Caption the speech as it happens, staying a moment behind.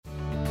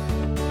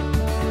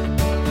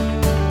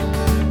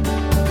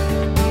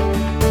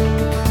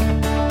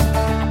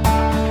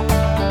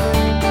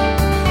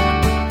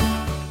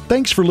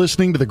Thanks for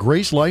listening to the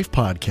GraceLife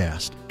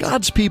podcast.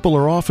 God's people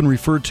are often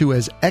referred to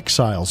as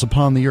exiles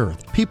upon the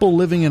earth, people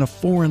living in a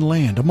foreign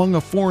land, among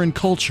a foreign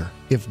culture.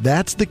 If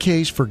that's the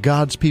case for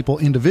God's people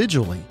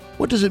individually,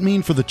 what does it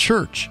mean for the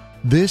church?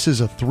 This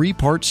is a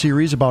 3-part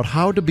series about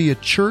how to be a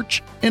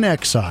church in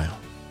exile.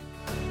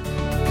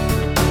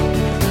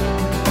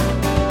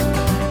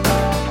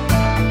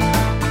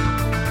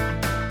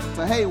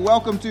 Hey,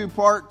 welcome to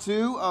part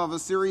 2 of a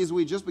series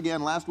we just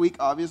began last week.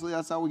 Obviously,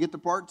 that's how we get to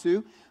part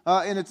 2.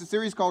 And it's a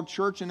series called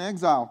Church in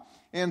Exile.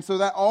 And so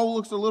that all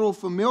looks a little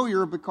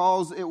familiar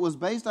because it was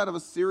based out of a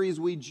series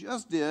we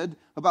just did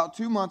about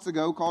 2 months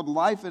ago called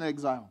Life in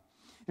Exile.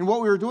 And what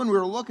we were doing, we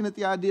were looking at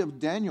the idea of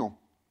Daniel.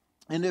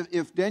 And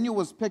if Daniel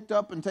was picked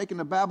up and taken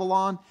to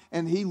Babylon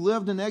and he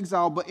lived in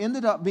exile, but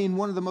ended up being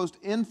one of the most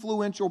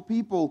influential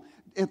people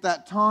at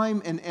that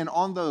time and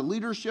on the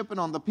leadership and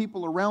on the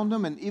people around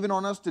him, and even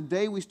on us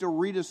today, we still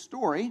read his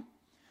story.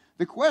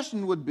 The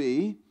question would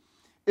be,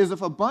 is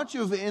if a bunch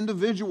of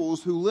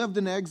individuals who lived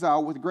in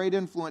exile with great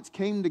influence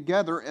came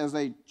together as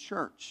a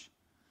church,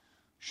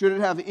 should it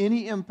have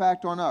any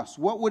impact on us?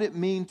 What would it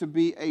mean to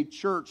be a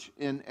church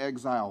in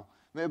exile?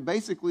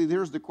 Basically,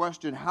 there's the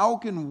question, how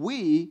can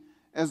we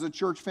as a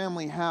church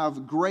family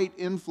have great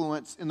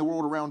influence in the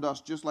world around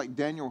us, just like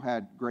Daniel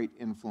had great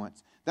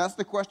influence? That's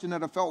the question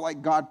that I felt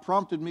like God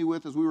prompted me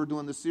with as we were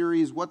doing the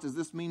series. What does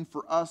this mean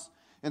for us?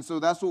 And so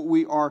that's what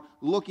we are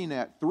looking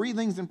at. 3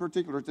 things in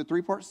particular. It's a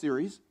 3-part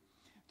series.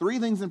 3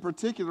 things in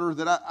particular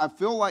that I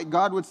feel like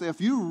God would say,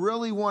 if you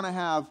really want to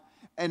have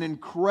an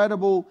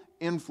incredible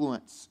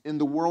influence in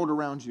the world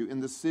around you, in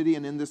the city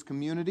and in this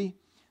community,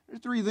 there are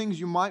 3 things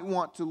you might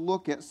want to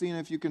look at, seeing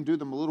if you can do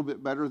them a little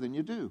bit better than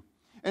you do.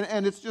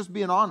 And it's just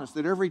being honest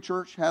that every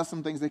church has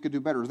some things they could do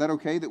better. Is that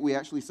okay that we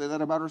actually say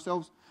that about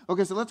ourselves?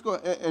 Okay, so let's go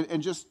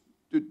and just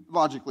do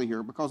logically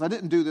here, because I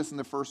didn't do this in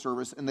the first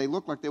service, and they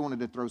looked like they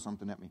wanted to throw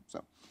something at me.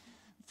 So,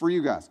 for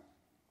you guys,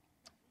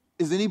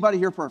 is anybody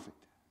here perfect?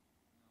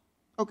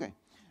 Okay.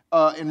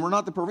 And we're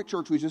not the perfect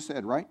church we just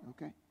said, right?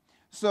 Okay.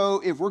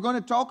 So if we're going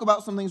to talk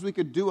about some things we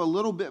could do a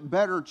little bit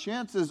better,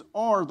 chances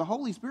are the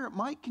Holy Spirit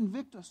might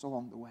convict us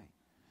along the way.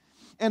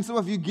 And so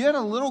if you get a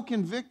little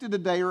convicted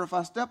today, or if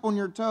I step on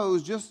your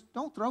toes, just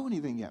don't throw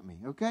anything at me,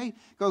 okay?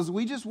 Because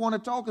we just want to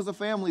talk as a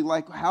family,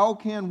 like how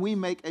can we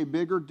make a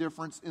bigger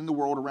difference in the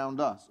world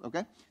around us,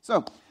 okay?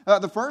 So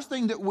the first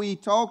thing that we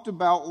talked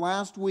about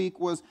last week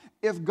was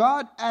if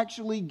God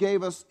actually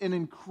gave us an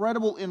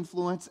incredible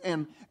influence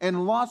and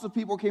lots of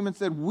people came and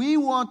said, we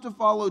want to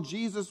follow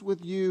Jesus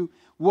with you,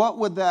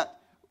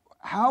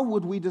 how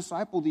would we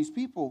disciple these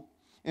people?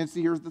 And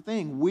see, here's the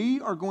thing. We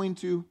are going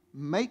to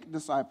make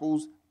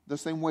disciples the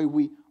same way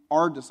we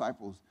are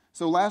disciples.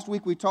 So last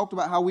week we talked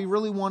about how we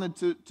really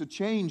wanted to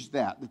change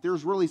that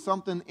there's really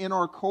something in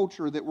our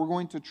culture that we're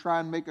going to try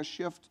and make a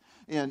shift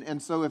in.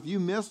 And so if you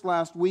missed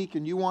last week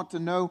and you want to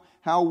know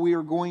how we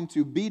are going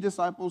to be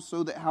disciples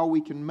so that how we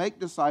can make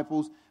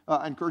disciples,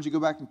 I encourage you to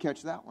go back and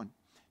catch that one.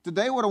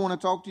 Today what I want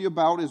to talk to you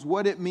about is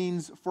what it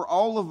means for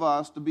all of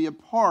us to be a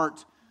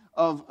part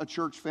of a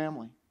church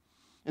family.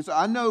 And so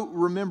I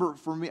remember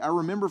for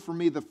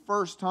me the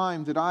first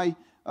time that I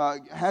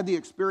had the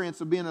experience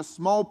of being a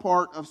small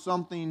part of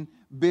something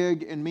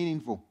big and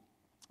meaningful.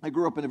 I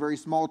grew up in a very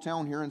small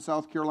town here in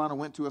South Carolina,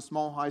 went to a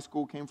small high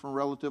school, came from a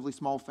relatively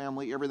small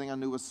family. Everything I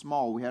knew was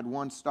small. We had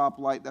one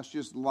stoplight. That's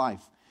just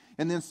life.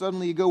 And then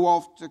suddenly you go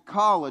off to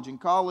college, and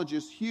college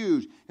is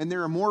huge. And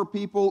there are more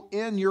people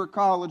in your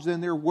college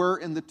than there were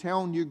in the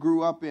town you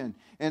grew up in.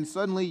 And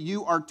suddenly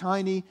you are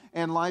tiny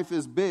and life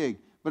is big.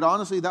 But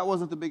honestly, that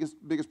wasn't the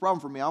biggest problem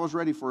for me. I was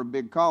ready for a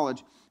big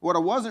college. What I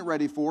wasn't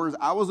ready for is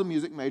I was a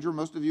music major.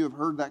 Most of you have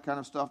heard that kind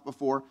of stuff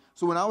before.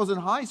 So when I was in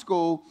high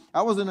school,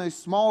 I was in a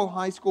small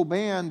high school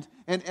band,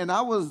 and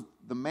I was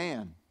the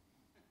man.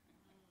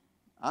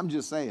 I'm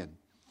just saying.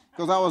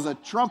 Because I was a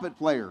trumpet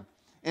player.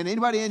 And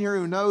anybody in here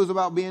who knows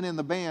about being in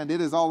the band,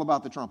 it is all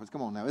about the trumpets.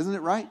 Come on now, isn't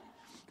it right?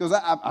 Because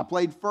I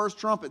played first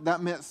trumpet.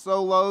 That meant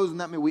solos,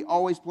 and that meant we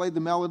always played the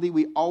melody.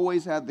 We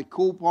always had the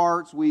cool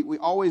parts. We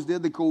always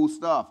did the cool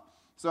stuff.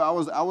 So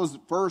I was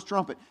first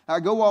trumpet. I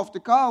go off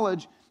to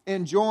college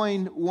and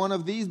join one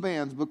of these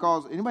bands,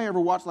 because anybody ever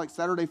watch like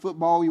Saturday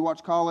football? You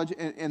watch college,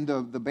 and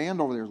the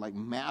band over there is like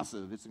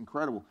massive. It's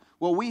incredible.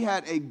 Well, we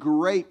had a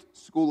great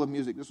school of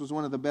music. This was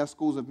one of the best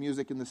schools of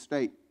music in the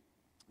state.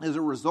 As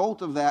a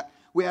result of that,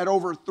 we had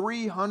over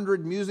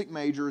 300 music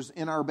majors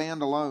in our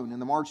band alone, in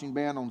the marching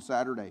band on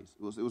Saturdays.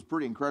 It was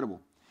pretty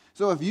incredible.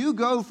 So if you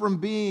go from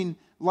being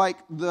like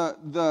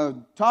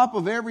the top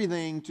of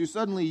everything to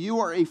suddenly you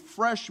are a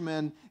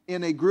freshman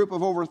in a group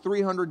of over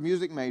 300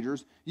 music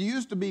majors, you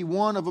used to be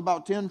one of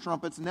about 10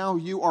 trumpets, now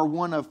you are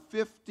one of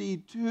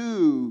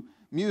 52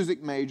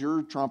 music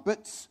major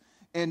trumpets,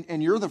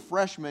 and you're the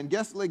freshman.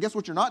 Guess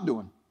what you're not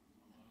doing?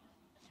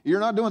 You're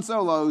not doing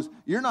solos.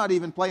 You're not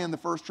even playing the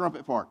first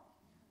trumpet part.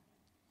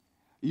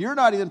 You're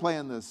not even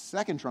playing the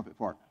second trumpet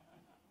part.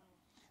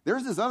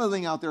 There's this other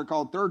thing out there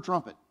called third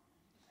trumpet.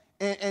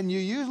 And you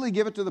usually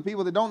give it to the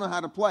people that don't know how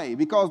to play,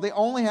 because they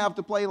only have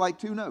to play like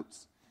 2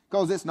 notes.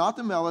 Because it's not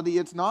the melody,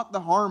 it's not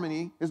the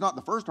harmony, it's not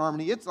the first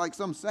harmony, it's like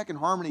some second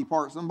harmony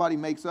part somebody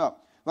makes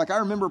up. Like I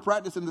remember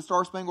practicing the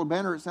Star Spangled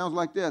Banner, it sounds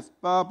like this.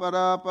 I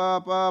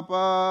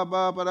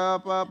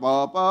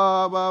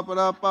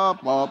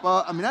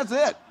mean, that's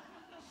it.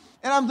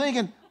 And I'm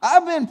thinking,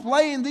 I've been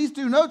playing these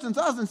two notes since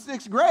I was in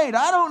 6th grade.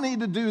 I don't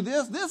need to do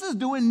this. This is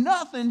doing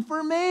nothing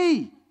for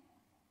me.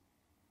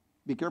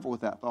 Be careful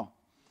with that thought.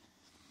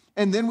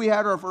 And then we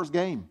had our first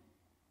game.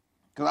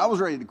 Because I was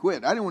ready to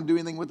quit. I didn't want to do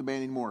anything with the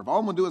band anymore. If all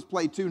I'm going to do is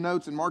play 2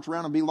 notes and march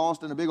around and be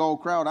lost in a big old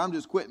crowd, I'm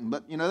just quitting.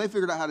 But, they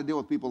figured out how to deal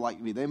with people like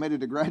me. They made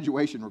it a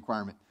graduation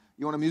requirement.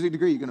 You want a music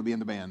degree, you're going to be in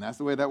the band. That's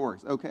the way that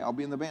works. Okay, I'll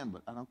be in the band,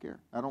 but I don't care.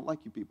 I don't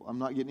like you people. I'm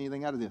not getting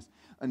anything out of this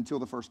until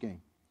the first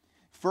game.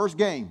 First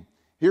game.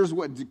 Here's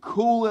what the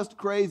coolest,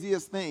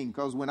 craziest thing.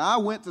 Because when I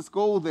went to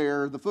school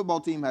there, the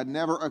football team had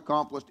never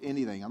accomplished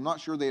anything. I'm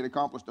not sure they had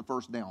accomplished a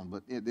first down,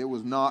 but it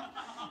was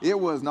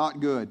not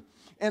good.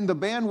 And the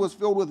band was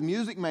filled with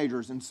music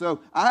majors. And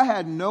so I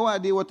had no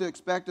idea what to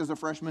expect as a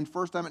freshman.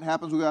 First time it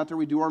happens, we go out there,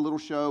 we do our little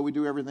show, we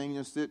do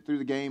everything, sit through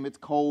the game. It's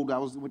cold.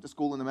 Went to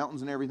school in the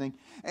mountains and everything.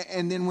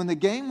 And then when the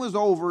game was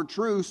over,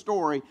 true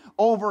story,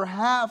 over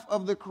half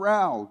of the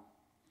crowd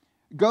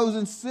goes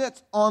and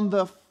sits on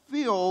the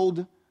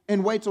field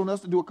and waits on us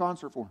to do a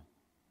concert for him.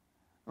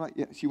 I'm like,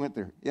 yeah, she went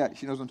there. Yeah,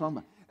 she knows what I'm talking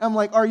about. I'm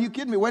like, are you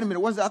kidding me? Wait a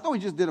minute. I thought we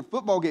just did a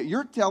football game.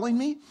 You're telling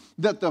me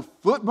that the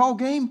football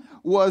game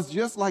was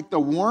just like the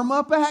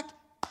warm-up act?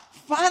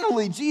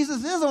 Finally,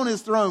 Jesus is on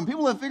his throne.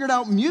 People have figured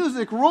out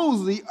music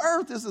rules the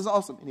earth. This is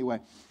awesome.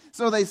 Anyway,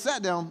 so they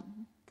sat down.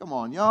 Come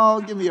on,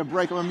 y'all, give me a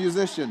break. I'm a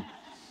musician.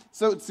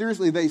 So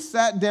seriously, they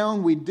sat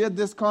down. We did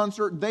this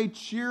concert. They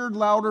cheered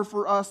louder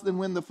for us than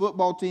when the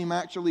football team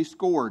actually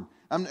scored.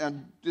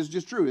 It's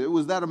just true. It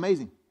was that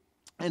amazing.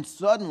 And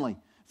suddenly,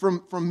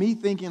 From me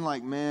thinking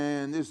like,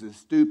 man, this is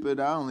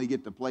stupid. I only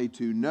get to play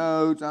 2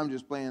 notes. I'm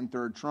just playing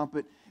third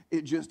trumpet.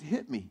 It just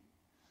hit me.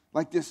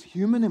 Like this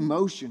human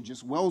emotion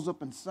just wells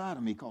up inside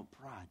of me called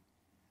pride.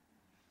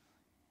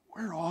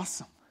 We're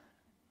awesome.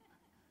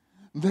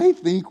 They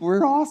think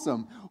we're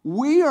awesome.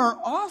 We are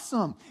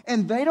awesome.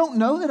 And they don't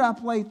know that I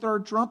play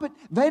third trumpet.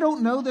 They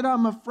don't know that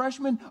I'm a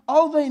freshman.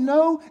 All they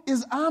know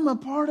is I'm a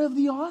part of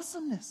the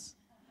awesomeness.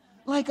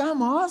 Like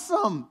I'm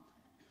awesome.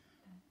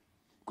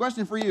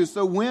 Question for you.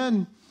 So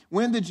when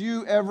did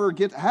you ever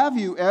have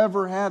you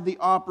ever had the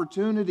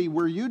opportunity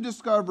where you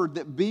discovered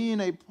that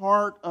being a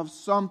part of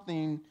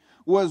something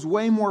was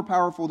way more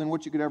powerful than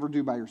what you could ever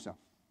do by yourself?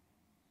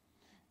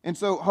 And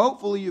so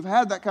hopefully you've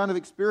had that kind of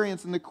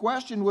experience. And the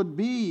question would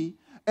be,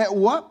 at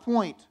what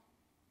point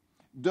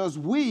does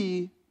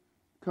we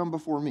come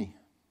before me?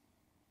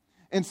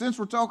 And since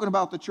we're talking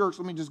about the church,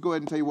 let me just go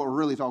ahead and tell you what we're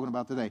really talking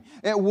about today.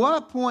 At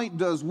what point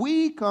does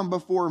we come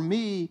before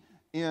me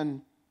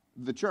in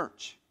the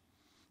church?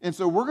 And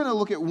so we're going to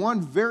look at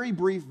one very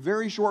brief,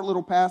 very short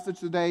little passage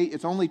today.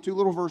 It's only 2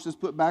 little verses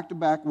put back to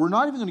back. We're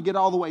not even going to get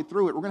all the way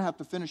through it. We're going to have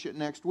to finish it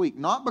next week.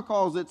 Not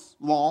because it's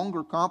long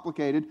or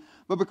complicated,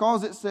 but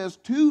because it says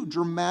 2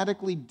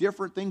 dramatically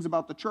different things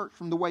about the church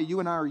from the way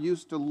you and I are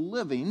used to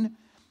living.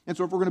 And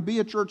so if we're going to be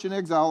a church in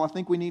exile, I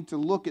think we need to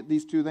look at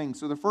these 2 things.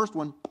 So the first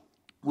one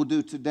we'll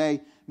do today.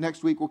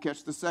 Next week we'll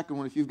catch the second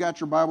one. If you've got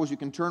your Bibles, you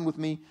can turn with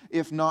me.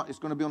 If not, it's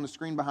going to be on the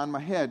screen behind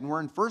my head. And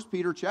we're in 1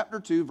 Peter chapter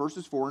 2,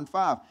 verses 4 and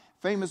 5.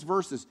 Famous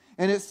verses.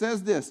 And it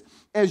says this,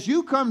 as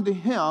you come to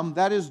him,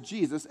 that is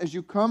Jesus, as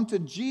you come to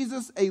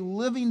Jesus, a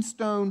living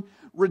stone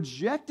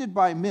rejected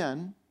by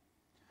men,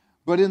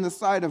 but in the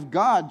sight of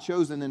God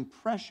chosen and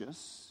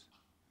precious.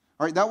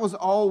 All right, that was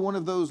all one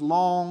of those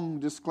long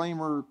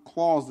disclaimer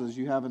clauses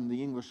you have in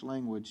the English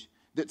language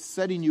that's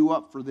setting you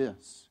up for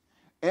this.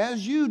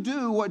 As you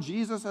do what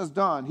Jesus has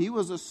done, he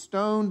was a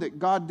stone that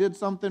God did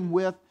something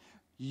with.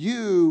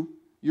 You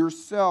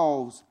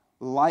yourselves,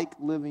 like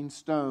living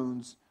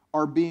stones,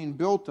 are being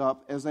built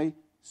up as a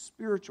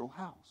spiritual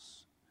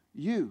house.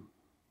 You,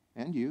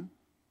 and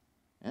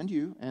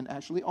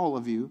actually all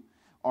of you,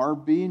 are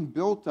being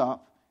built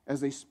up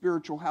as a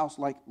spiritual house,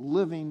 like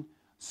living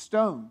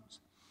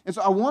stones. And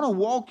so I want to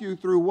walk you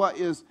through what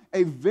is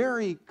a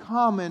very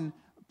common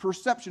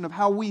perception of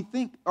how we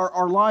think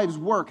our lives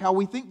work, how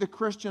we think the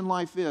Christian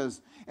life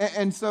is.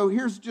 And so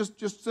here's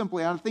just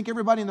simply, I think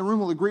everybody in the room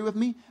will agree with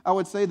me. I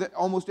would say that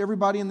almost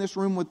everybody in this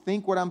room would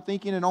think what I'm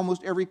thinking, and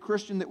almost every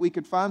Christian that we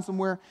could find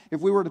somewhere,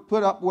 if we were to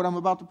put up what I'm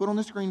about to put on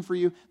the screen for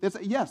you,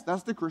 yes,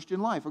 that's the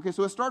Christian life. Okay,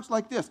 so it starts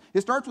like this.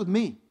 It starts with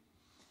me.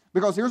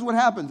 Because here's what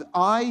happens.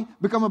 I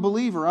become a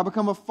believer. I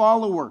become a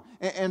follower.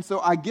 And so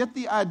I get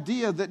the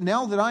idea that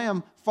now that I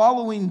am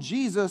following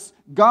Jesus,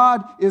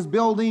 God is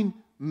building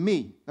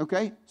me.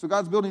 Okay? So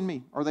God's building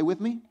me. Are they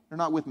with me? They're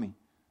not with me.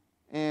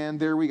 And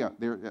there we go.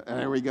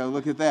 There we go.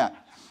 Look at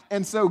that.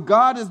 And so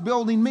God is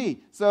building me.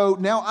 So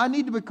now I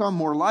need to become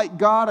more like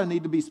God. I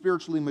need to be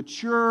spiritually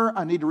mature.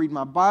 I need to read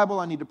my Bible.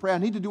 I need to pray. I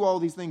need to do all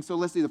these things. So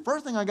let's see. The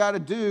first thing I got to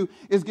do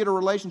is get a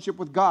relationship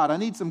with God. I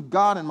need some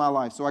God in my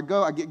life. So I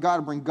get God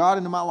to bring God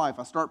into my life.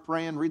 I start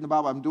praying, reading the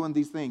Bible. I'm doing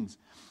these things.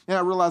 And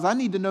I realized I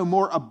need to know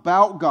more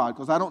about God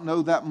because I don't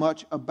know that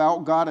much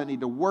about God. I need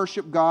to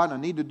worship God. I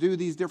need to do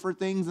these different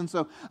things. And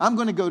so I'm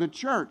going to go to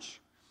church.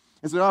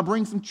 And so I'll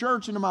bring some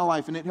church into my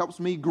life, and it helps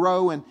me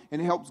grow, and it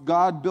helps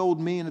God build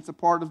me, and it's a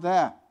part of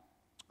that.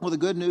 Well, the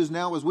good news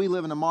now is we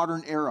live in a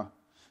modern era.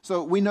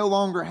 So we no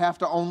longer have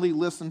to only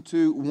listen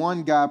to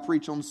one guy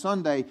preach on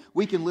Sunday.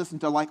 We can listen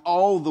to like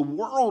all the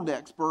world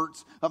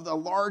experts of the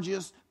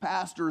largest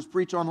pastors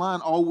preach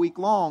online all week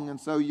long. And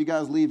so you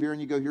guys leave here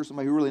and you go hear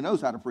somebody who really knows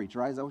how to preach,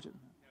 right? Is that what you...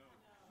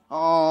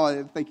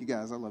 Oh, thank you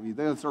guys. I love you.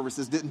 The other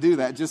services didn't do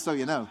that, just so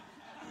you know.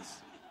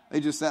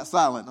 They just sat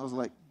silent. I was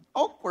like,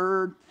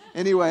 awkward.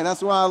 Anyway,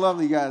 that's why I love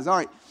you guys. All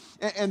right.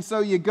 And so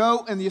you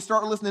go and you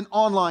start listening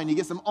online. You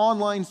get some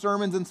online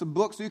sermons and some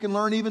books so you can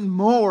learn even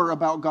more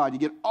about God. You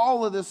get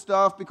all of this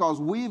stuff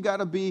because we've got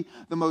to be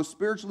the most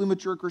spiritually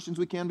mature Christians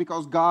we can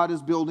because God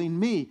is building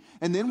me.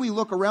 And then we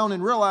look around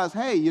and realize,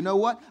 hey, you know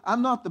what?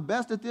 I'm not the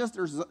best at this.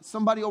 There's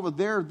somebody over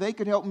there. They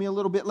could help me a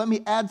little bit. Let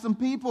me add some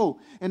people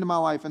into my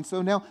life. And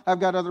so now I've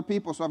got other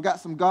people. So I've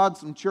got some God,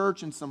 some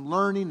church, and some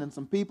learning and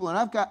some people. And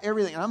I've got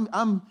everything. And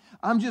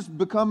I'm just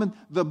becoming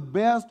the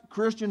best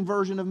Christian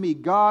version of me.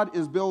 God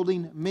is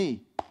building me.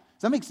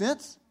 Does that make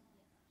sense?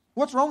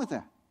 What's wrong with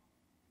that?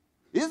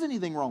 Is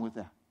anything wrong with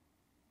that?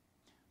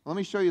 Let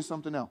me show you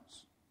something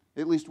else,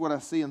 at least what I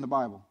see in the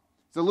Bible.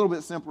 It's a little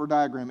bit simpler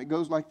diagram. It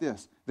goes like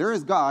this. There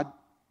is God,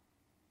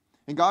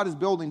 and God is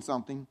building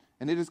something,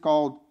 and it is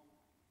called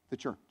the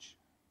church.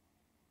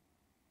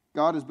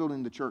 God is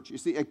building the church. You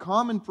see, a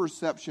common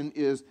perception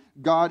is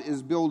God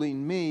is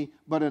building me,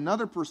 but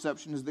another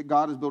perception is that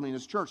God is building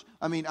His church.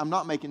 I mean, I'm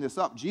not making this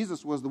up.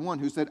 Jesus was the one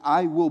who said,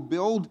 I will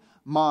build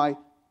my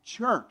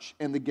church,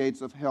 and the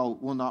gates of hell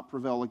will not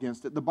prevail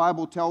against it. The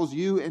Bible tells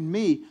you and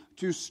me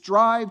to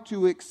strive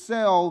to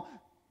excel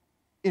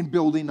in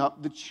building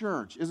up the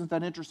church. Isn't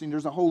that interesting?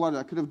 There's a whole lot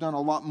I could have done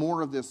a lot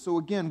more of this. So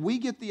again, we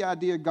get the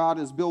idea God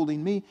is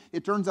building me.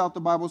 It turns out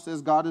the Bible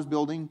says God is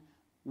building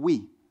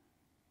we.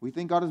 We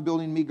think God is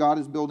building me, God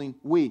is building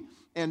we.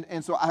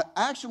 And so I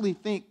actually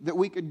think that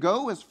we could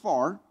go as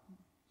far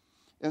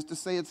as to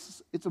say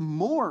it's a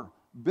more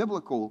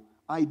biblical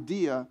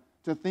idea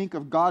to think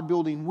of God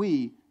building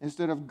we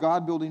instead of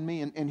God building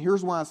me. And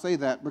here's why I say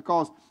that,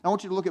 because I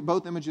want you to look at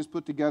both images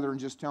put together and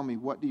just tell me,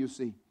 what do you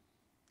see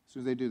as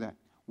soon as they do that?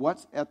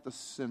 What's at the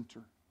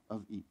center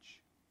of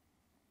each?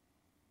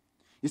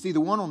 You see,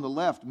 the one on the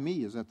left,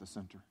 me, is at the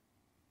center.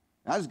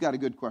 I just got a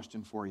good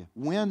question for you.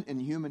 When in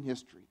human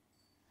history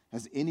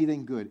has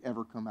anything good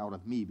ever come out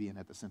of me being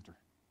at the center?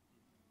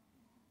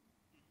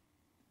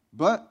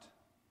 But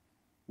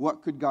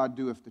what could God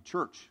do if the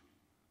church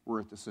were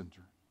at the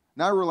center?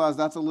 Now, I realize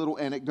that's a little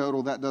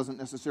anecdotal. That doesn't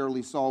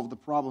necessarily solve the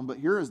problem. But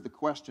here is the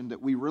question that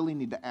we really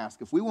need to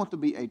ask. If we want to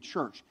be a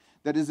church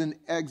that is in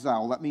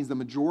exile, that means the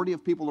majority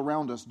of people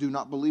around us do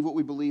not believe what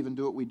we believe and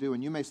do what we do.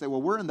 And you may say,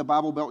 well, we're in the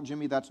Bible Belt,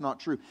 Jimmy. That's not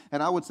true.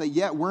 And I would say,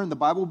 yeah, we're in the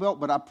Bible Belt,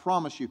 but I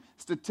promise you,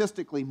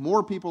 statistically,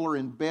 more people are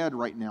in bed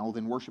right now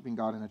than worshiping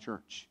God in a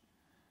church.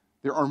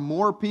 There are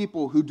more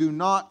people who do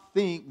not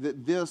think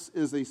that this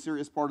is a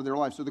serious part of their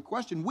life. So the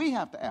question we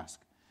have to ask,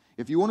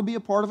 if you want to be a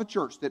part of a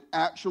church that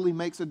actually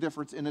makes a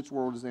difference in its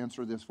world, is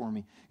answer this for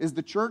me. Is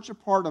the church a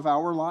part of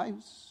our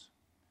lives,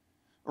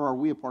 or are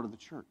we a part of the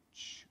church?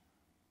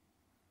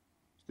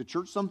 Is the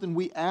church something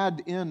we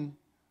add in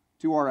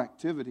to our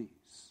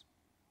activities,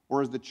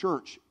 or is the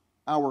church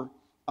our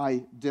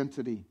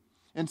identity?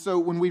 And so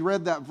when we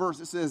read that verse,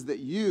 it says that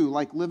you,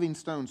 like living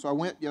stones. So I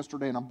went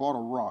yesterday and I bought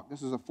a rock.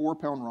 This is a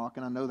 4-pound rock,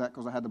 and I know that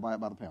because I had to buy it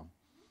by the pound.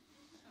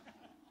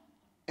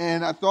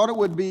 And I thought it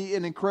would be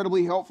an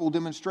incredibly helpful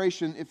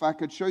demonstration if I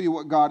could show you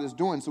what God is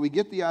doing. So we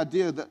get the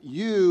idea that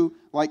you,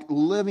 like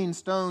living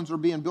stones, are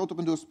being built up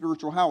into a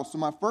spiritual house. So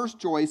my first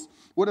choice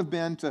would have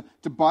been to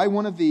buy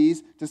one of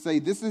these, to say,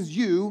 this is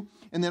you.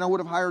 And then I would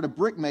have hired a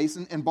brick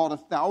mason and bought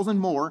 1,000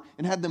 more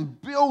and had them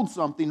build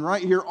something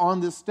right here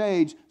on this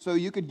stage so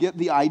you could get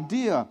the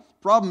idea.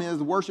 Problem is,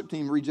 the worship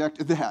team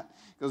rejected that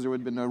because there would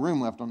have been no room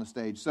left on the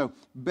stage. So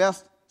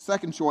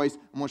second choice,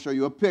 I'm going to show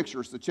you a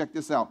picture. So check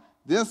this out.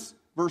 This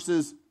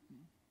versus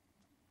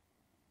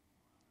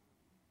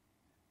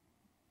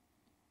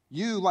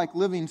you, like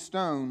living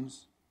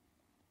stones,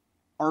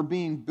 are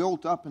being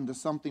built up into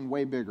something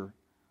way bigger.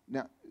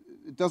 Now,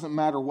 it doesn't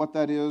matter what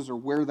that is or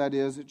where that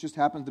is. It just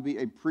happens to be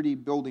a pretty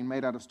building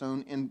made out of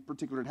stone. In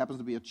particular, it happens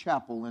to be a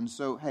chapel. And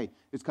so, hey,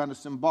 it's kind of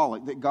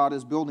symbolic that God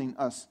is building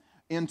us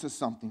into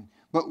something.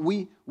 But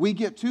we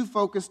get too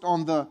focused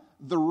on the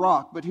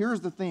rock. But here's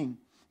the thing.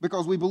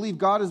 Because we believe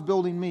God is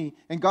building me,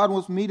 and God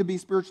wants me to be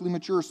spiritually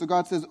mature. So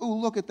God says, oh,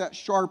 look at that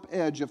sharp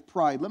edge of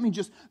pride. Let me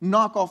just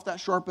knock off that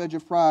sharp edge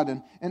of pride.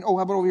 And oh,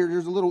 how about over here?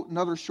 There's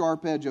another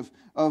sharp edge of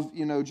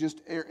just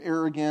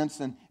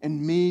arrogance and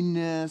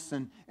meanness.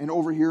 And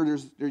over here,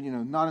 there's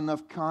not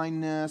enough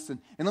kindness. And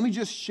let me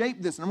just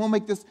shape this. And I'm going to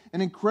make this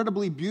an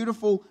incredibly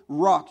beautiful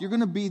rock. You're going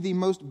to be the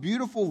most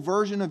beautiful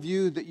version of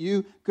you that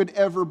you could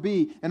ever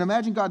be. And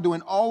imagine God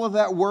doing all of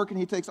that work, and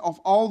He takes off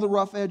all the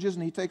rough edges,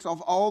 and He takes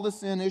off all the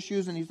sin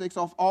issues, and He takes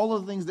off all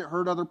of the things that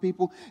hurt other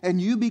people,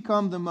 and you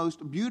become the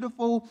most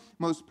beautiful,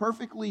 most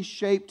perfectly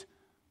shaped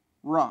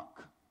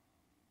rock.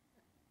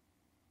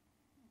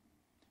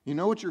 You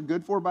know what you're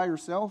good for by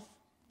yourself?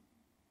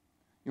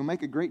 You'll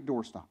make a great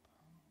doorstop.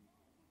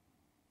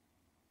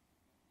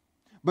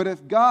 But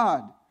if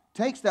God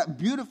takes that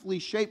beautifully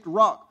shaped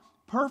rock,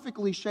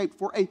 perfectly shaped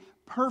for a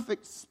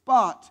perfect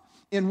spot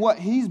in what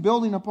He's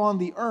building upon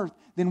the earth,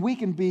 then we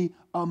can be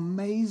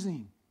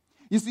amazing.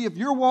 You see, if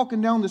you're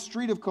walking down the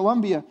street of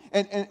Columbia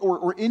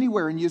or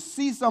anywhere and you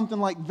see something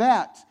like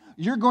that,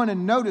 you're going to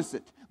notice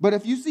it. But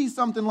if you see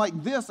something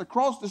like this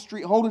across the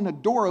street holding a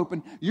door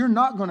open, you're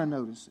not going to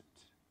notice it.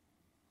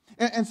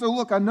 And so,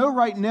 look, I know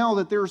right now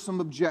that there's some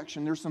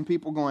objection. There's some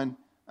people going,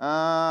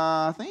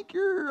 I think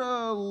you're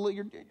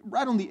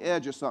right on the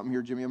edge of something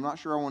here, Jimmy. I'm not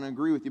sure I want to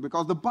agree with you,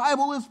 because the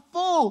Bible is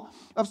full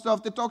of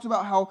stuff that talks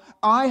about how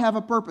I have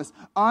a purpose,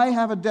 I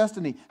have a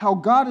destiny, how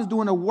God is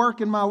doing a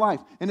work in my life.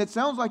 And it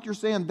sounds like you're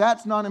saying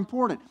that's not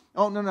important.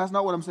 Oh, no, that's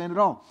not what I'm saying at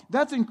all.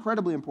 That's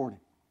incredibly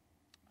important.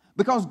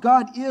 Because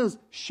God is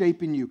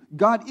shaping you.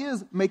 God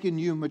is making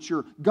you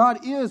mature.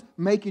 God is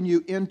making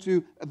you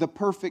into the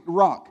perfect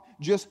rock.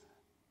 Just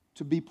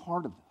to be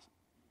part of this,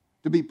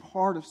 to be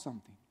part of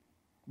something.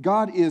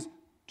 God is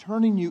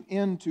turning you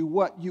into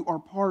what you are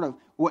part of,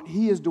 what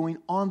He is doing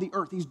on the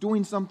earth. He's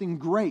doing something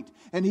great.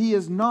 And He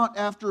is not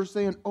after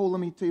saying, oh, let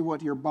me tell you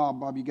what here,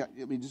 Bob,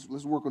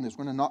 let's work on this.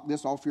 We're going to knock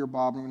this off here,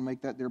 Bob. We're going to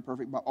make that there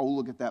perfect. Bob. Oh,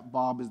 look at that.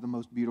 Bob is the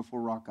most beautiful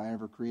rock I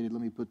ever created.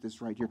 Let me put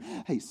this right here.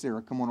 Hey,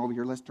 Sarah, come on over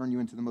here. Let's turn you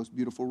into the most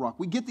beautiful rock.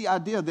 We get the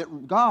idea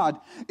that God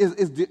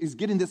is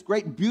getting this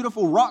great,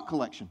 beautiful rock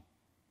collection.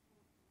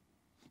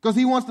 Because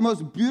He wants the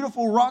most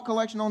beautiful rock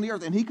collection on the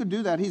earth. And He could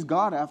do that. He's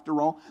God after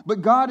all.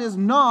 But God is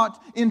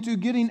not into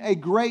getting a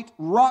great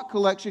rock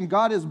collection.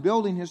 God is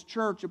building His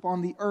church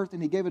upon the earth.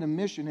 And He gave it a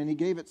mission. And He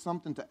gave it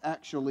something to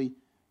actually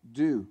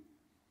do.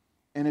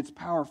 And it's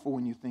powerful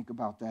when you think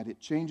about that. It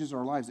changes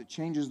our lives. It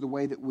changes the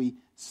way that we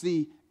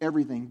see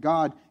everything.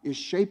 God is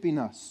shaping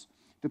us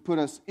to put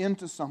us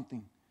into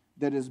something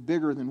that is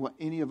bigger than what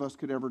any of us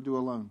could ever do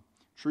alone.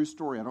 True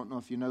story. I don't know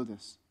if you know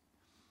this.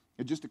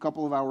 Just a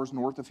couple of hours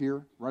north of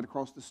here, right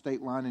across the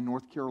state line in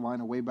North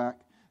Carolina, way back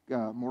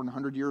more than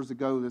 100 years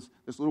ago, this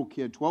little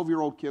kid,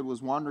 12-year-old kid,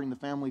 was wandering the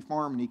family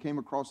farm, and he came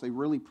across a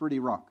really pretty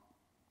rock.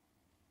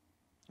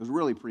 It was a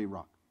really pretty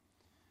rock.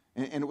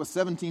 And it was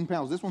 17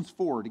 pounds. This one's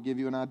 4, to give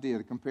you an idea,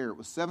 to compare. It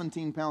was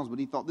 17 pounds, but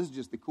he thought, this is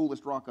just the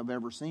coolest rock I've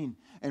ever seen.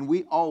 And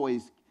we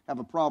always have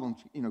a problem,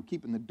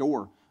 keeping the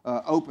door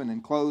open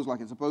and closed like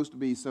it's supposed to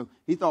be. So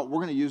he thought, we're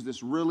going to use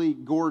this really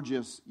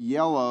gorgeous,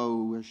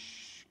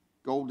 yellowish,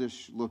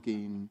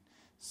 goldish-looking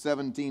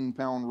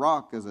 17-pound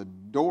rock as a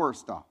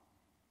doorstop.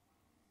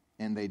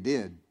 And they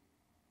did,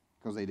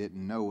 because they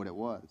didn't know what it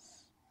was.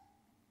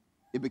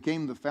 It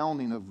became the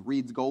founding of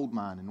Reed's Gold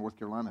Mine in North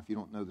Carolina, if you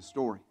don't know the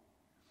story.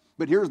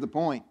 But here's the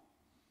point.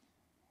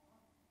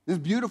 This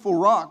beautiful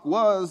rock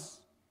was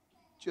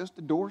just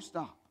a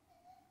doorstop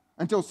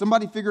until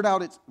somebody figured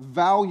out its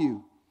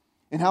value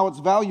and how its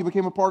value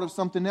became a part of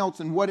something else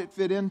and what it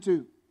fit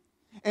into.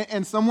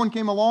 And someone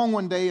came along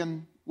one day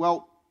and,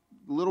 well,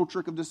 little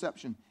trick of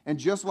deception. And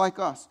just like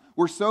us,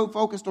 we're so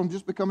focused on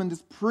just becoming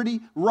this pretty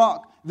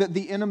rock that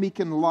the enemy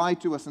can lie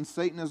to us, and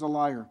Satan is a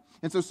liar.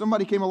 And so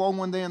somebody came along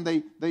one day and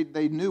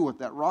they knew what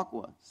that rock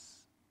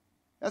was.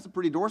 That's a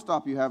pretty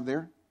doorstop you have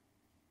there.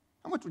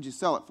 How much would you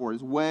sell it for?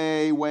 It's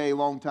way, way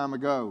long time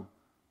ago.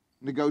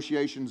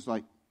 Negotiations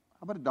like,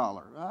 how about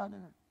 $1?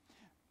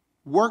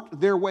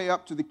 Worked their way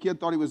up to the kid,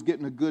 thought he was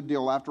getting a good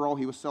deal. After all,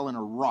 he was selling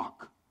a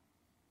rock.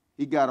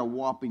 He got a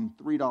whopping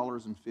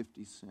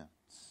 $3.50.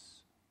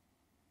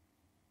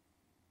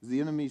 Does the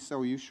enemy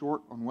sell you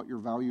short on what your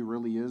value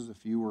really is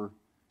if you were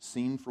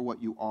seen for what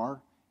you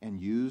are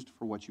and used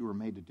for what you were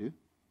made to do? If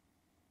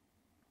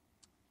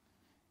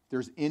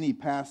there's any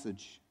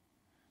passage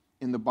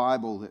in the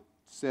Bible that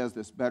says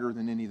this better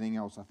than anything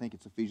else, I think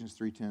it's Ephesians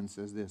 3:10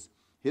 says this.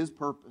 His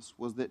purpose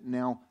was that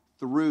now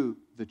through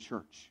the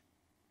church,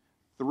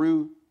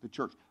 the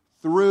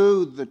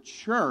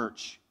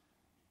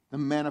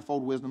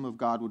manifold wisdom of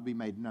God would be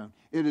made known.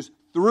 It is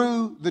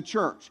through the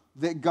church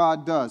that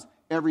God does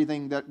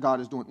everything that God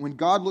is doing. When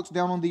God looks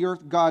down on the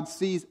earth, God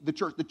sees the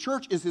church. The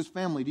church is His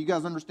family. Do you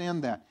guys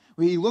understand that?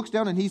 When He looks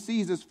down and He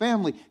sees His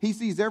family, He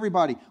sees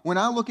everybody. When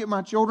I look at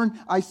my children,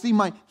 I see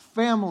my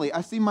family.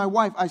 I see my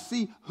wife. I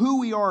see who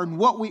we are and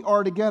what we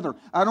are together.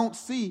 I don't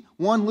see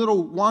one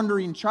little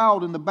wandering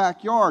child in the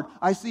backyard.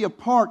 I see a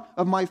part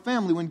of my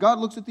family. When God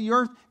looks at the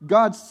earth,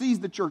 God sees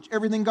the church.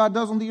 Everything God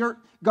does on the earth,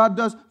 God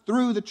does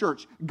through the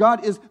church.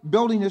 God is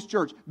building His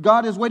church.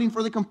 God is waiting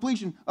for the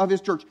completion of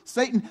His church.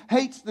 Satan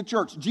hates the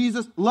church.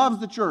 Jesus loves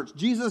the church.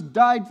 Jesus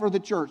died for the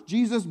church.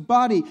 Jesus'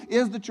 body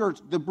is the church.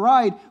 The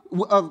bride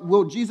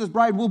Jesus'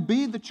 bride will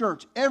be the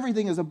church.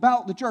 Everything is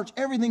about the church.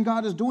 Everything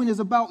God is doing is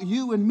about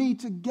you and me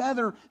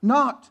together,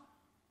 not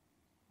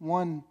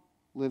one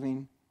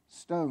living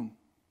stone.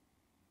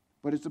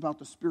 But it's about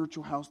the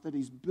spiritual house that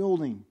He's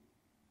building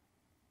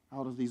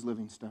out of these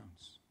living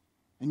stones.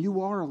 And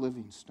you are a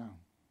living stone.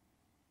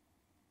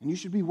 And you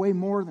should be way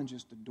more than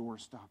just a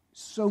doorstop.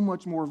 So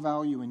much more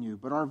value in you.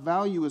 But our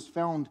value is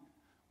found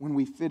when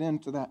we fit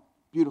into that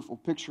beautiful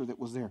picture that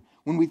was there.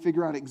 When we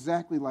figure out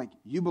exactly like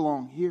you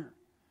belong here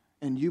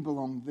and you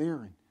belong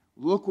there. And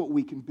look what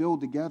we can build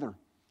together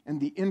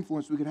and the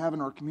influence we could have in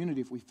our community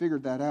if we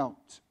figured that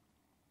out.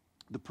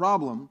 The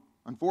problem,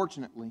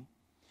 unfortunately,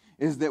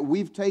 is that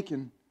we've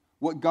taken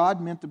what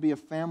God meant to be a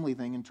family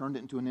thing and turned it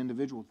into an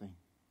individual thing.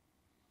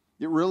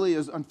 It really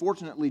is,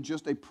 unfortunately,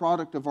 just a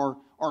product of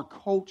our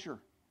culture.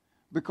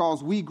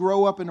 Because we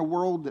grow up in a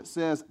world that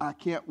says, I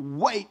can't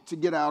wait to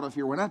get out of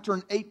here. When I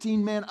turn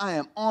 18, man, I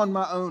am on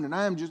my own. And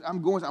I'm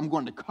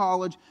going to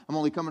college. I'm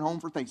only coming home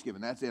for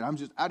Thanksgiving. That's it. I'm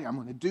just out here. I'm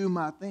going to do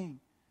my thing.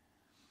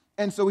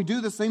 And so we do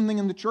the same thing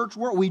in the church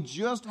world. We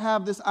just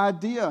have this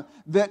idea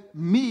that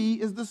me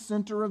is the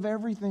center of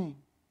everything.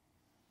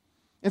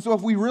 And so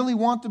if we really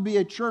want to be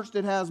a church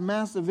that has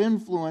massive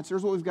influence,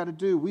 here's what we've got to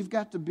do. We've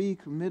got to be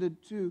committed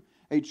to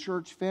a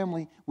church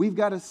family. We've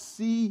got to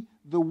see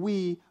the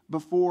we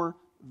before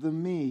the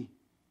me.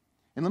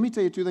 And let me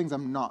tell you two things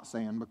I'm not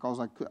saying, because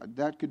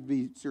that could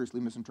be seriously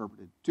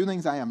misinterpreted. Two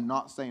things I am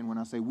not saying when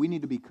I say we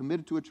need to be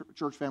committed to a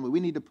church family. We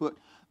need to put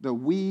the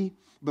we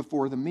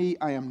before the me.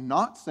 I am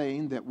not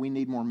saying that we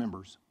need more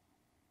members.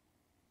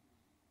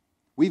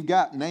 We've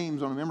got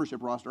names on a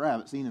membership roster I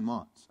haven't seen in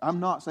months. I'm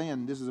not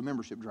saying this is a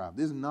membership drive.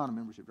 This is not a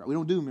membership drive. We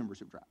don't do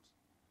membership drives.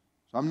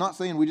 So I'm not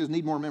saying we just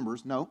need more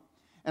members. No.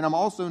 And I'm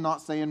also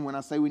not saying when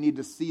I say we need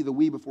to see the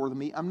we before the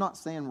me, I'm not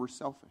saying we're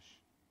selfish.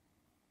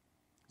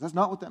 That's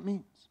not what that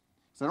means.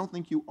 So I don't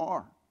think you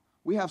are.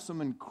 We have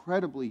some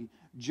incredibly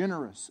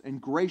generous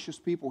and gracious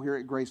people here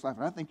at GraceLife,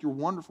 and I think you're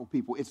wonderful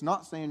people. It's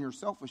not saying you're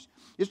selfish.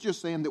 It's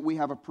just saying that we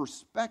have a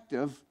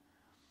perspective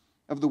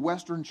of the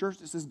Western church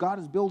that says, God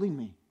is building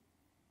me.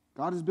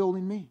 God is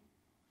building me.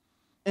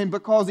 And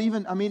because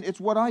it's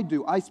what I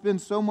do. I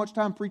spend so much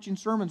time preaching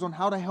sermons on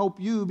how to help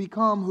you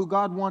become who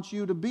God wants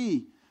you to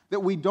be, that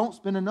we don't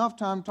spend enough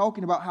time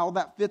talking about how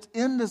that fits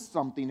into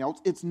something else.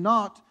 It's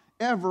not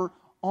ever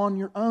on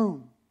your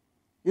own.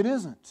 It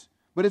isn't.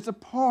 But it's a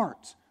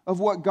part of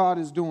what God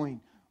is doing.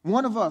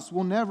 One of us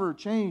will never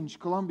change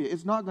Columbia.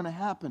 It's not going to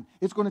happen.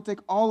 It's going to take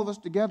all of us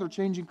together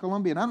changing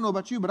Columbia. And I don't know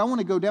about you, but I want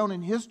to go down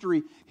in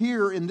history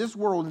here in this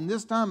world in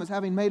this time as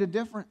having made a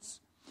difference.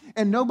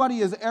 And nobody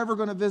is ever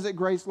going to visit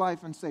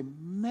GraceLife and say,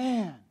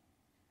 man,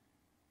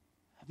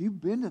 have you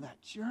been to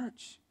that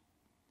church?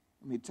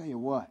 Let me tell you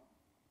what.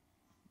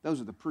 Those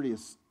are the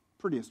prettiest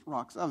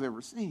rocks I've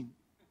ever seen.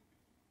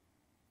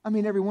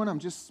 Every one of them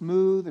just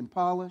smooth and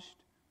polished.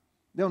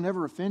 They'll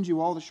never offend you.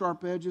 All the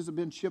sharp edges have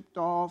been chipped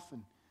off,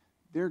 and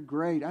they're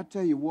great. I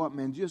tell you what,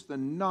 man, just the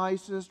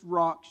nicest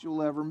rocks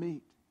you'll ever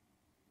meet.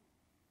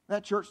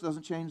 That church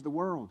doesn't change the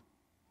world.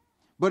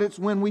 But it's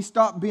when we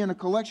stop being a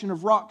collection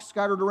of rocks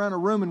scattered around a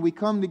room and we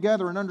come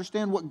together and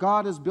understand what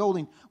God is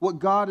building, what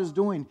God is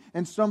doing,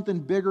 and something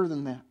bigger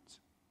than that.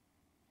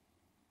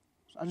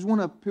 So I just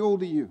want to appeal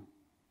to you.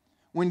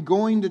 When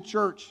going to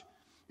church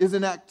is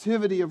an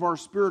activity of our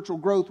spiritual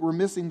growth, we're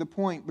missing the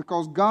point,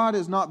 because God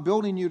is not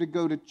building you to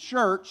go to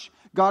church.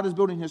 God is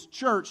building His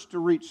church to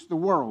reach the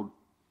world.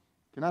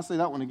 Can I say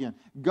that one again?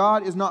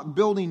 God is not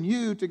building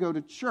you to go to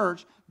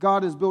church.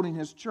 God is building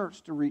His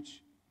church to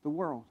reach the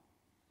world.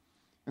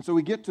 And so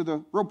we get to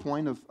the real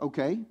point of,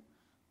 okay,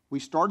 we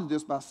started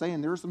this by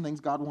saying there are some things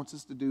God wants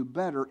us to do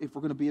better if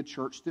we're going to be a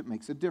church that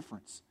makes a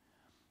difference.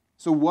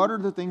 So what are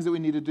the things that we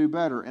need to do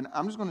better? And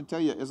I'm just going to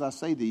tell you, as I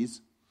say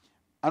these,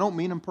 I don't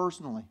mean them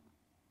personally.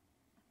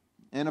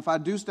 And if I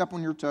do step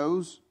on your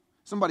toes,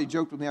 somebody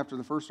joked with me after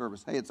the first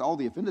service, hey, it's all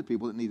the offended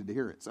people that needed to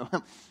hear it. So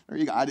there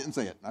you go. I didn't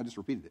say it. I just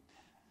repeated it.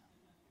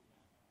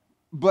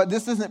 But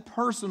this isn't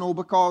personal,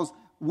 because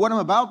what I'm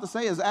about to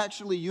say is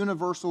actually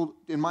universal,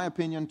 in my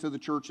opinion, to the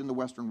church in the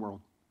Western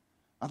world.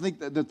 I think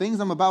that the things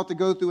I'm about to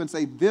go through and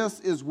say, this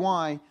is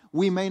why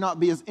we may not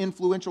be as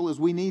influential as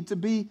we need to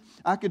be.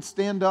 I could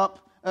stand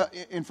up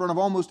in front of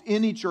almost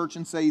any church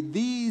and say,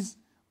 these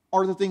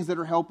are the things that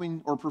are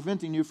helping or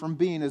preventing you from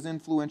being as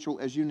influential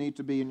as you need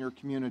to be in your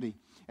community.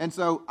 And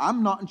so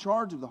I'm not in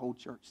charge of the whole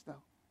church,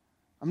 though.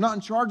 I'm not in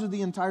charge of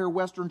the entire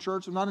Western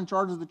church. I'm not in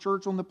charge of the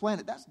church on the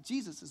planet. That's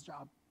Jesus'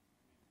 job.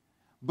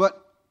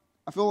 But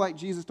I feel like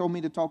Jesus told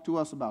me to talk to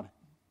us about it,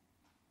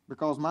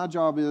 because my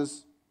job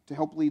is to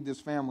help lead this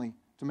family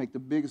to make the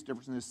biggest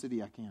difference in this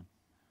city I can.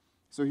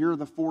 So here are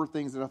the 4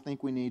 things that I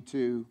think we need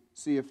to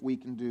see if we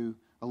can do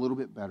a little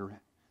bit better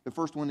at. The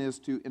first one is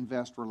to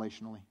invest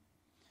relationally.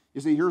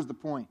 You see, here's the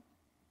point.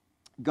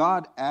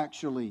 God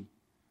actually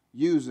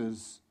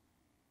uses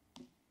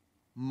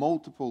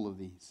multiple of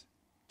these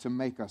to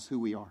make us who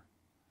we are.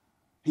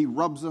 He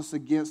rubs us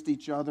against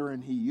each other,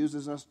 and He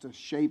uses us to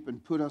shape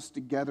and put us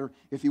together.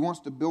 If He wants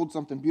to build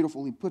something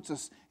beautiful, He puts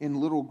us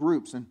in little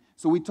groups. And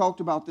so we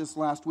talked about this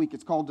last week.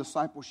 It's called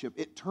discipleship.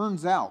 It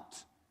turns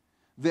out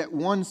that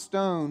one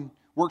stone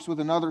works with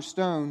another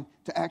stone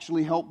to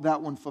actually help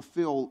that one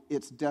fulfill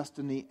its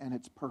destiny and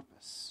its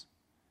purpose.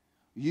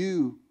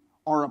 You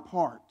are a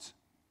part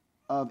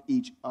of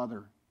each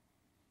other.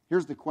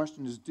 Here's the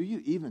question is, do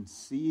you even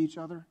see each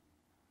other?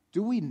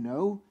 Do we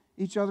know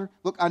each other?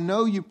 Look, I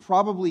know you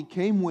probably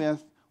came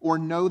with or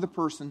know the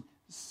person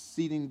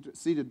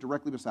seated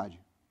directly beside you.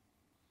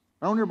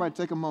 I want everybody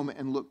to take a moment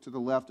and look to the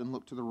left and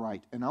look to the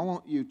right. And I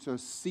want you to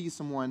see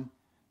someone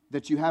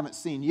that you haven't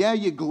seen. Yeah,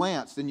 you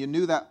glanced and you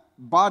knew that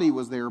body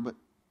was there, but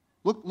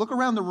look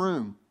around the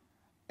room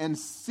and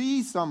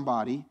see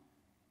somebody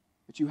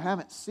that you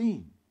haven't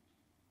seen.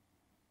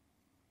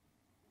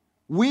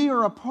 We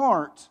are a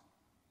part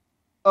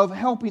of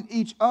helping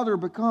each other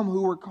become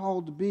who we're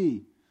called to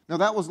be. Now,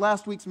 that was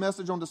last week's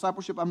message on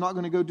discipleship. I'm not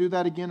going to go do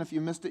that again. If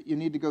you missed it, you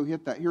need to go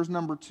hit that. Here's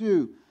number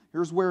 2.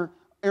 Here's where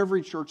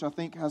every church, I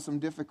think, has some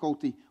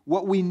difficulty.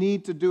 What we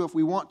need to do if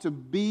we want to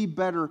be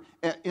better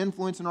at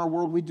influencing our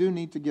world, we do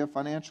need to give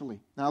financially.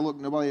 Now, look,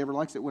 nobody ever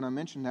likes it when I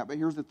mention that, but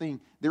here's the thing.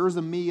 There is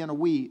a me and a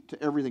we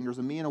to everything. There's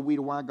a me and a we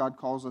to why God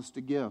calls us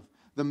to give.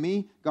 The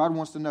me, God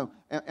wants to know,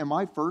 am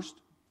I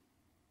first?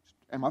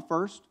 Am I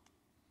first?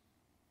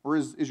 Or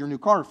is your new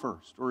car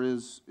first? Or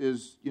is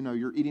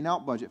your eating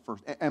out budget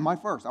first? Am I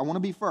first? I want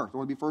to be first. I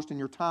want to be first in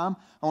your time.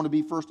 I want to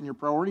be first in your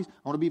priorities.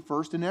 I want to be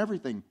first in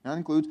everything. That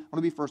includes, I want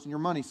to be first in your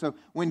money. So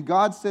when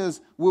God says,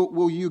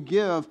 will you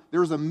give,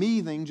 there's a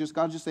me thing.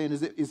 God's just saying,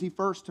 is he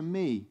first to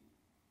me?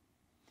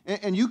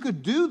 And you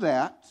could do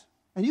that,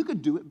 and you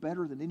could do it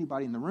better than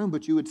anybody in the room,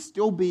 but you would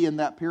still be in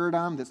that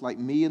paradigm that's like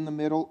me in the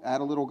middle, add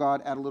a little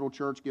God, add a little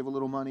church, give a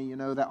little money,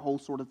 that whole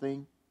sort of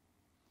thing.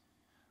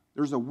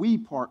 There's a we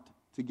part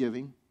to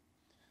giving.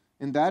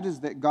 And that is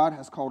that God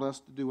has called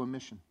us to do a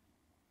mission.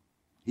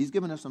 He's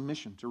given us a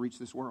mission to reach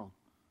this world.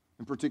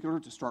 In particular,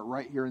 to start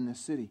right here in this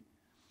city.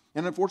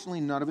 And unfortunately,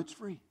 none of it's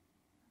free.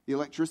 The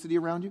electricity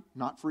around you,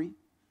 not free.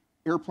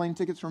 Airplane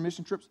tickets for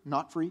mission trips,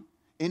 not free.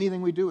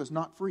 Anything we do is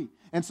not free.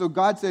 And so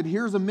God said,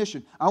 here's a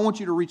mission. I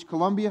want you to reach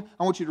Columbia.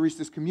 I want you to reach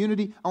this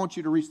community. I want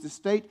you to reach this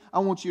state. I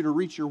want you to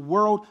reach your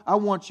world. I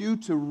want you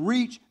to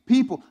reach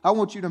people. I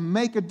want you to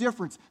make a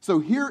difference. So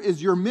here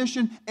is your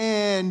mission,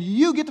 and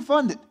you get to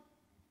fund it.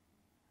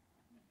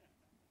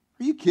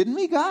 Are you kidding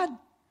me, God?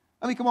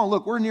 I mean, come on,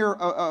 look, we're near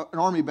an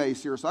army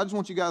base here, so I just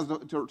want you guys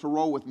to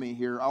roll with me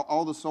here.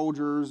 All the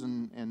soldiers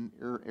and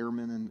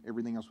airmen and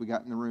everything else we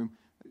got in the room.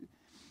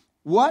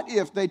 What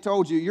if they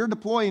told you, you're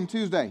deploying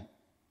Tuesday,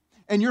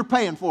 and you're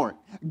paying for it?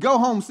 Go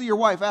home, see your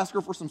wife, ask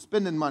her for some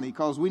spending money,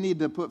 because we need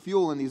to put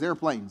fuel in these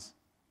airplanes.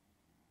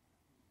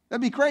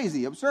 That'd be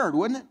crazy, absurd,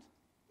 wouldn't it?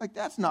 Like,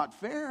 that's not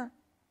fair.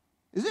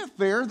 Is it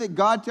fair that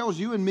God tells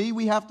you and me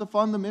we have to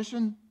fund the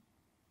mission?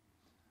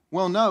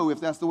 Well, no, if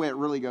that's the way it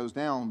really goes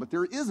down. But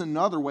there is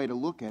another way to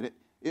look at it,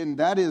 and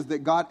that is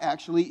that God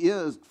actually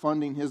is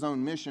funding his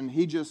own mission.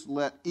 He just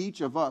let each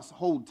of us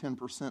hold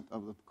 10%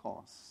 of the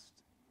cost.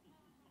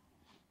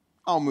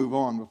 I'll move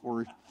on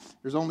before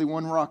there's only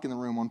one rock in the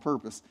room on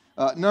purpose.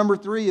 Number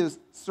 3 is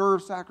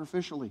serve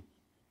sacrificially.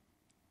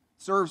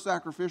 Serve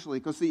sacrificially.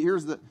 Because see,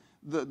 here's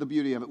the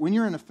beauty of it. When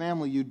you're in a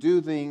family, you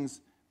do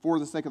things for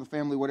the sake of the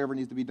family, whatever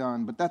needs to be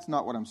done. But that's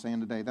not what I'm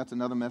saying today. That's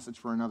another message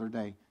for another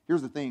day.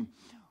 Here's the thing.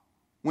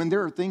 When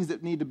there are things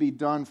that need to be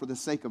done for the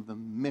sake of the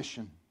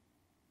mission,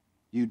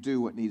 you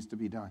do what needs to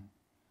be done.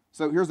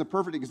 So here's a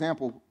perfect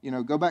example.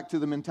 Go back to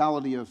the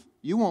mentality of,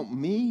 you want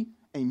me,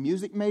 a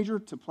music major,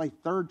 to play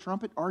third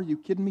trumpet? Are you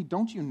kidding me?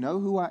 Don't you know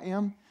who I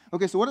am?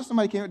 Okay, so what if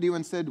somebody came up to you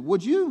and said,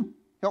 would you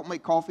help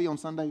make coffee on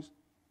Sundays?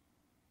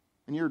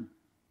 And you're,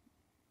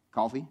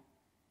 coffee?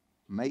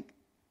 Make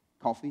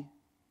coffee?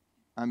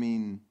 I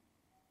mean,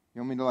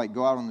 you want me to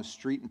go out on the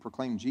street and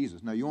proclaim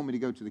Jesus? No, you want me to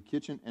go to the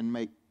kitchen and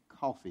make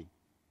coffee.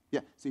 Yeah,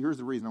 see, here's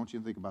the reason. I want you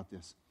to think about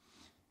this.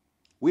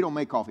 We don't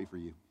make coffee for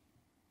you.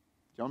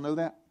 Did y'all know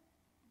that?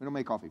 We don't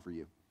make coffee for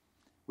you.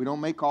 We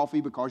don't make coffee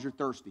because you're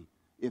thirsty.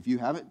 If you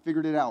haven't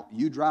figured it out,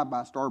 you drive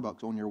by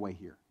Starbucks on your way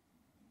here.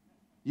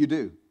 You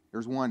do.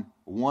 There's one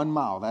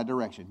mile that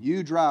direction.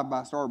 You drive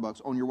by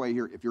Starbucks on your way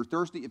here. If you're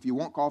thirsty, if you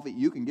want coffee,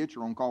 you can get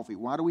your own coffee.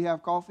 Why do we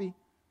have coffee?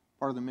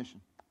 Part of the mission.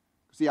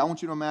 See, I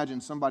want you to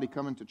imagine somebody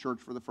coming to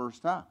church for the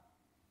first time.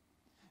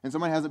 And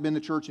somebody hasn't been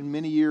to church in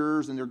many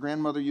years, and their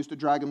grandmother used to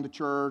drag them to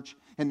church,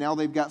 and now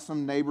they've got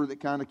some neighbor that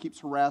kind of keeps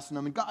harassing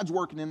them, and God's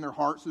working in their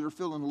heart, so they're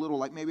feeling a little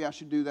like, maybe I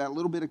should do that. A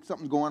little bit of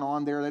something's going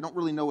on there. They don't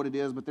really know what it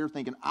is, but they're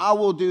thinking, I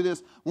will do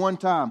this one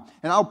time,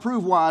 and I'll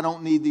prove why I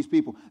don't need these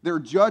people. They're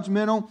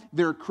judgmental.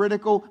 They're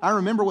critical. I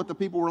remember what the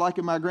people were like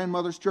in my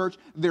grandmother's church.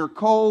 They're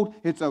cold.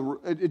 It's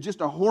just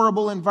a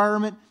horrible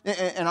environment,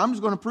 and I'm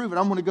just going to prove it.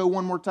 I'm going to go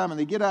one more time, and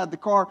they get out of the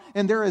car,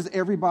 and there is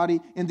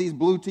everybody in these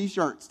blue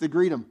T-shirts to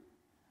greet them.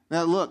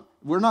 Now, look,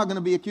 we're not going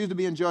to be accused of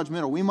being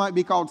judgmental. We might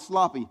be called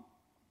sloppy,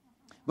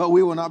 but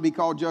we will not be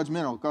called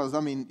judgmental because,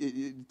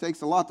 it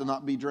takes a lot to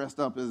not be dressed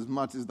up as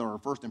much as our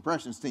first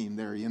impressions team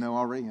there,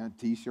 already.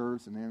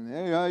 T-shirts and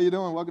everything. Hey, how you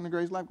doing? Welcome to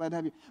GraceLife. Glad to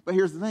have you. But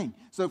here's the thing.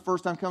 So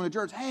first time coming to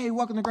church, hey,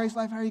 welcome to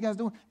GraceLife. How are you guys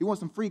doing? You want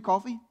some free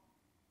coffee?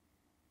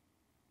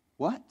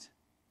 What?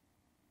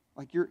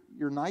 Like you're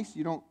nice?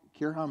 You don't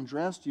care how I'm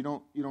dressed? You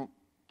don't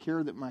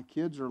care that my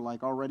kids are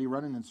already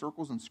running in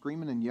circles and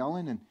screaming and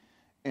yelling and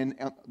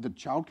the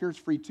child care is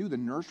free too, the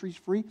nursery's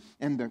free,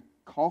 and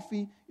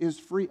Coffee is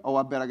free. Oh,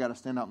 I bet I got to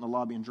stand out in the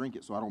lobby and drink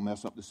it so I don't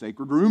mess up the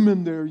sacred room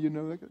in there,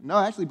 No,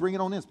 actually bring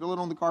it on in. Spill it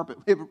on the carpet.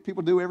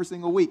 People do every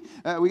single week.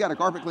 We got a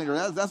carpet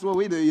cleaner. That's what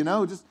we do,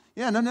 No,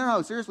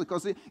 seriously,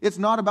 because it's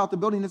not about the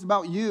building. It's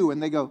about you.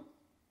 And they go.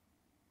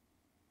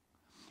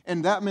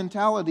 And that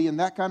mentality and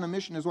that kind of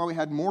mission is why we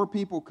had more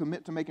people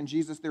commit to making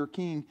Jesus their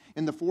king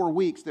in the 4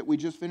 weeks that we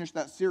just finished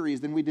that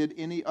series than we did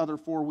any other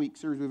 4-week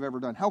series we've ever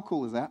done. How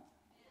cool is that?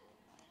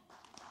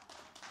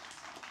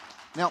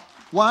 Now,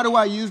 why do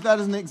I use that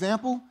as an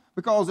example?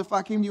 Because if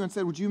I came to you and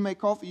said, would you make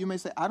coffee? You may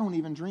say, I don't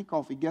even drink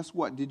coffee. Guess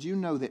what? Did you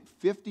know that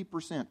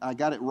 50%, I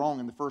got it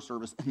wrong in the first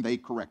service and they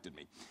corrected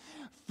me.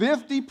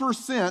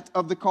 50%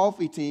 of the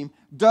coffee team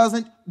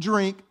doesn't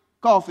drink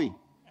coffee.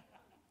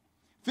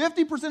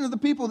 50% of the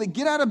people that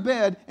get out of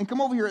bed and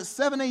come over here at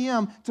 7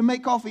 a.m. to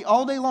make coffee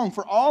all day long,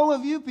 for all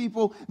of you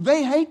people,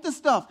 they hate the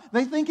stuff.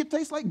 They think it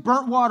tastes like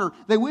burnt water.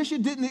 They wish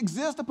it didn't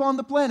exist upon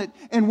the planet.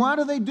 And why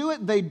do they do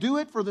it? They do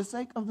it for the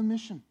sake of the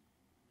mission.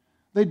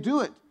 They do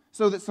it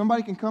so that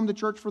somebody can come to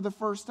church for the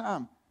first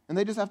time. And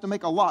they just have to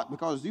make a lot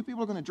because you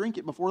people are going to drink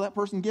it before that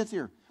person gets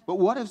here. But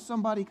what if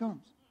somebody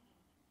comes?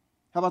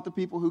 How about the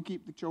people who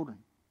keep the children?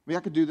 I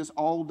could do this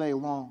all day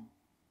long.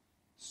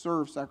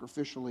 Serve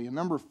sacrificially. And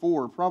number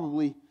 4,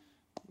 probably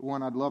the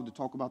one I'd love to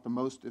talk about the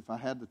most if I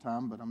had the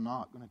time, but I'm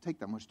not going to take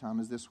that much time,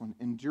 is this one.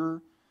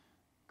 Endure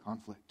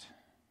conflict.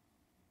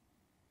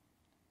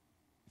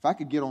 If I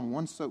could get on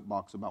one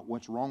soapbox about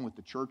what's wrong with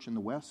the church in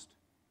the West,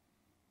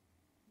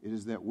 it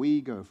is that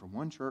we go from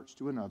one church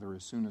to another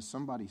as soon as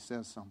somebody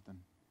says something.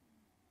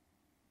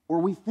 Or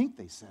we think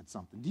they said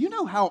something. Do you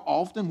know how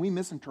often we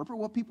misinterpret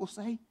what people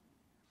say?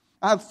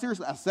 I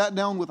sat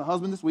down with a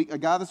husband this week. A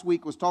guy this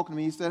week was talking to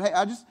me. He said, hey,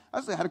 I just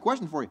had a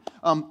question for you.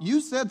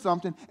 You said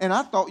something, and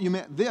I thought you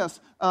meant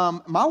this.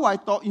 My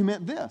wife thought you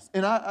meant this.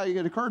 And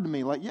it occurred to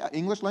me,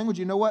 English language,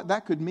 you know what?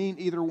 That could mean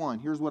either one.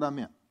 Here's what I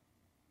meant.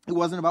 It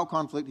wasn't about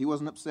conflict. He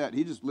wasn't upset.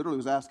 He just literally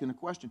was asking a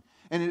question.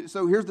 And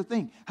so here's the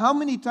thing. How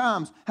many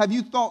times have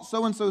you thought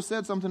so-and-so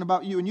said something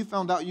about you, and you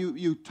found out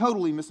you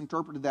totally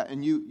misinterpreted that,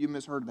 and you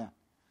misheard that?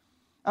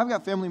 I've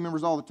got family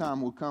members all the time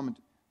who will come and,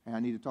 hey, I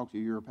need to talk to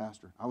you. You're a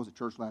pastor. I was at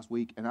church last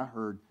week, and I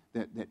heard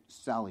that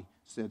Sally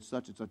said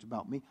such and such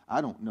about me.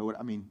 I don't know it.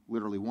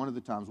 Literally, one of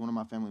the times, one of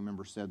my family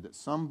members said that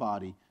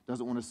somebody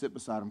doesn't want to sit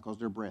beside them because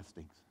their breath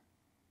stinks.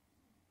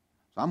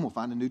 So I'm going to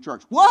find a new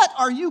church. What?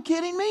 Are you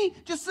kidding me?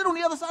 Just sit on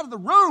the other side of the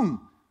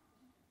room.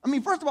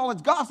 First of all,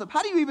 it's gossip.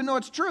 How do you even know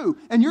it's true?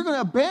 And you're going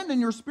to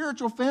abandon your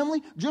spiritual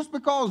family just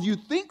because you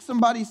think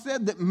somebody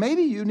said that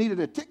maybe you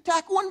needed a Tic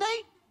Tac one day?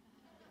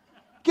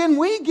 Can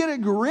we get a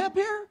grip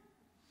here?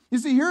 You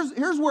see,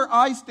 here's where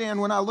I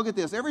stand when I look at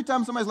this. Every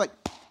time somebody's like,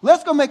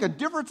 let's go make a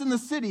difference in the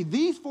city,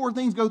 these 4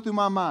 things go through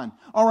my mind.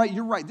 All right,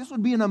 you're right. This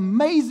would be an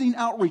amazing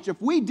outreach.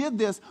 If we did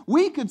this,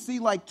 we could see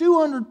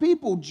 200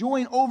 people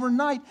join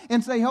overnight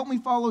and say, help me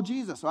follow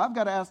Jesus. So I've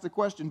got to ask the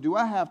question, do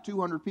I have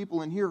 200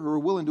 people in here who are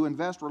willing to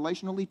invest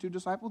relationally to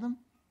disciple them?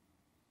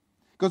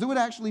 Because it would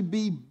actually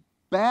be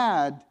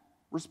bad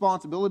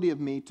responsibility of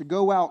me to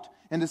go out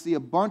and to see a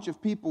bunch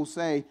of people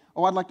say,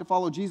 oh, I'd like to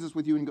follow Jesus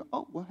with you, and go,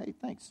 oh, well, hey,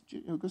 thanks.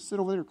 Go sit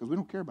over there because we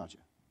don't care about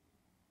you.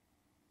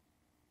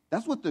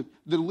 That's what the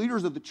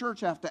leaders of the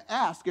church have to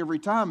ask every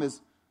time is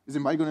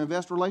anybody going to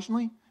invest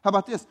relationally? How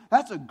about this?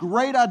 That's a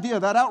great idea.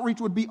 That outreach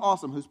would be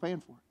awesome. Who's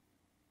paying for it?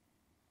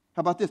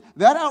 How about this?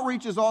 That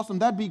outreach is awesome.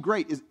 That'd be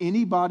great. Is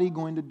anybody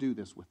going to do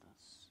this with us?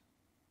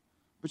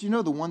 But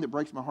the one that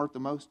breaks my heart the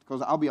most,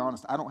 because I'll be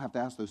honest, I don't have to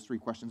ask those 3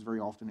 questions very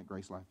often at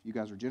GraceLife. You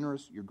guys are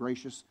generous, you're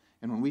gracious,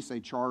 and when we say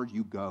charge,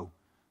 you go.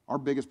 Our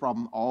biggest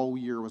problem all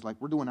year was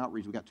we're doing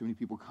outreach, we got too many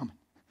people coming.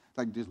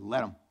 It's just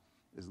let them.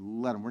 Just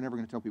let them. We're never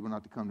going to tell people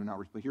not to come to an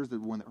outreach, but here's the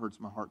one that hurts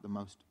my heart the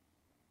most.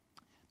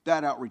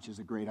 That outreach is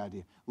a great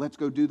idea. Let's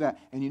go do that.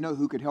 And you know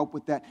who could help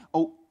with that?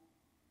 Oh,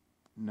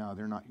 no,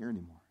 they're not here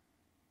anymore.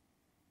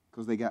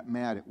 Because they got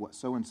mad at what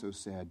so-and-so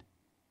said.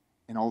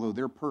 And although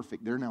they're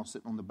perfect, they're now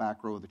sitting on the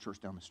back row of the church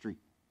down the street.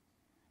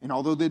 And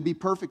although they'd be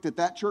perfect at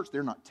that church,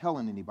 they're not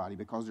telling anybody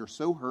because they're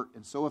so hurt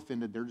and so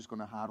offended, they're just going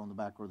to hide on the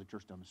back row of the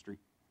church down the street.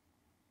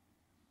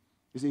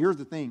 You see, here's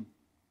the thing.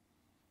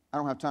 I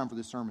don't have time for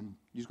this sermon.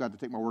 You just got to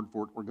take my word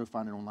for it or go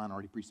find it online. I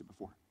already preached it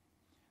before.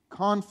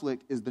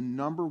 Conflict is the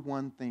number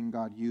one thing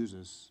God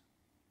uses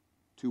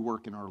to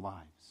work in our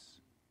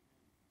lives.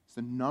 It's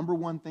the number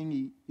one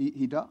thing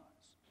He does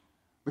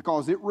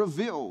because it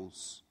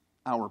reveals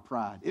our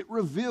pride. It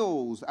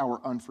reveals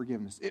our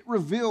unforgiveness. It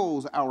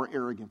reveals our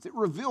arrogance. It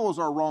reveals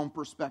our wrong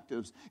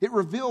perspectives. It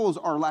reveals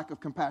our lack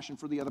of compassion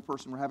for the other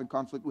person we're having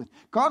conflict with.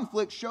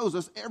 Conflict shows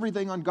us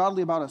everything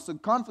ungodly about us. So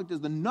conflict is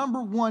the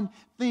number one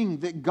thing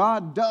that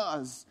God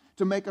does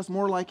to make us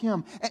more like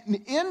Him.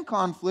 And in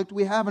conflict,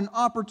 we have an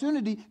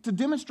opportunity to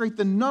demonstrate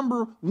the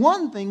number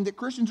one thing that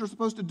Christians are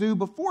supposed to do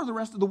before the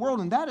rest of the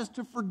world, and that is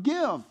to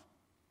forgive.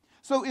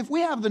 So if we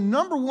have the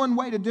number one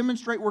way to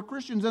demonstrate we're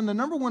Christians and the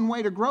number one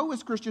way to grow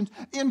as Christians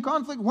in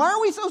conflict, why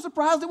are we so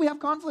surprised that we have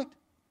conflict?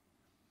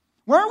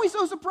 Why are we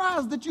so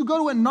surprised that you go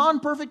to a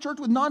non-perfect church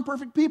with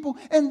non-perfect people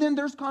and then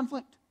there's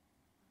conflict?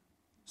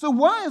 So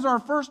why is our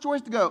first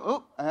choice to go,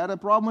 oh, I had a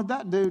problem with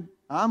that dude,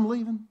 I'm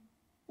leaving?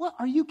 What,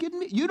 are you kidding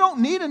me? You don't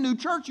need a new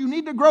church, you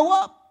need to grow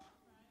up.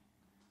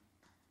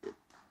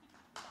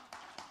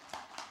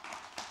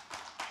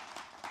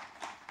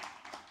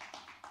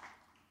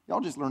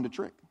 Y'all just learned a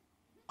trick.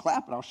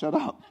 Clap and I'll shut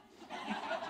up.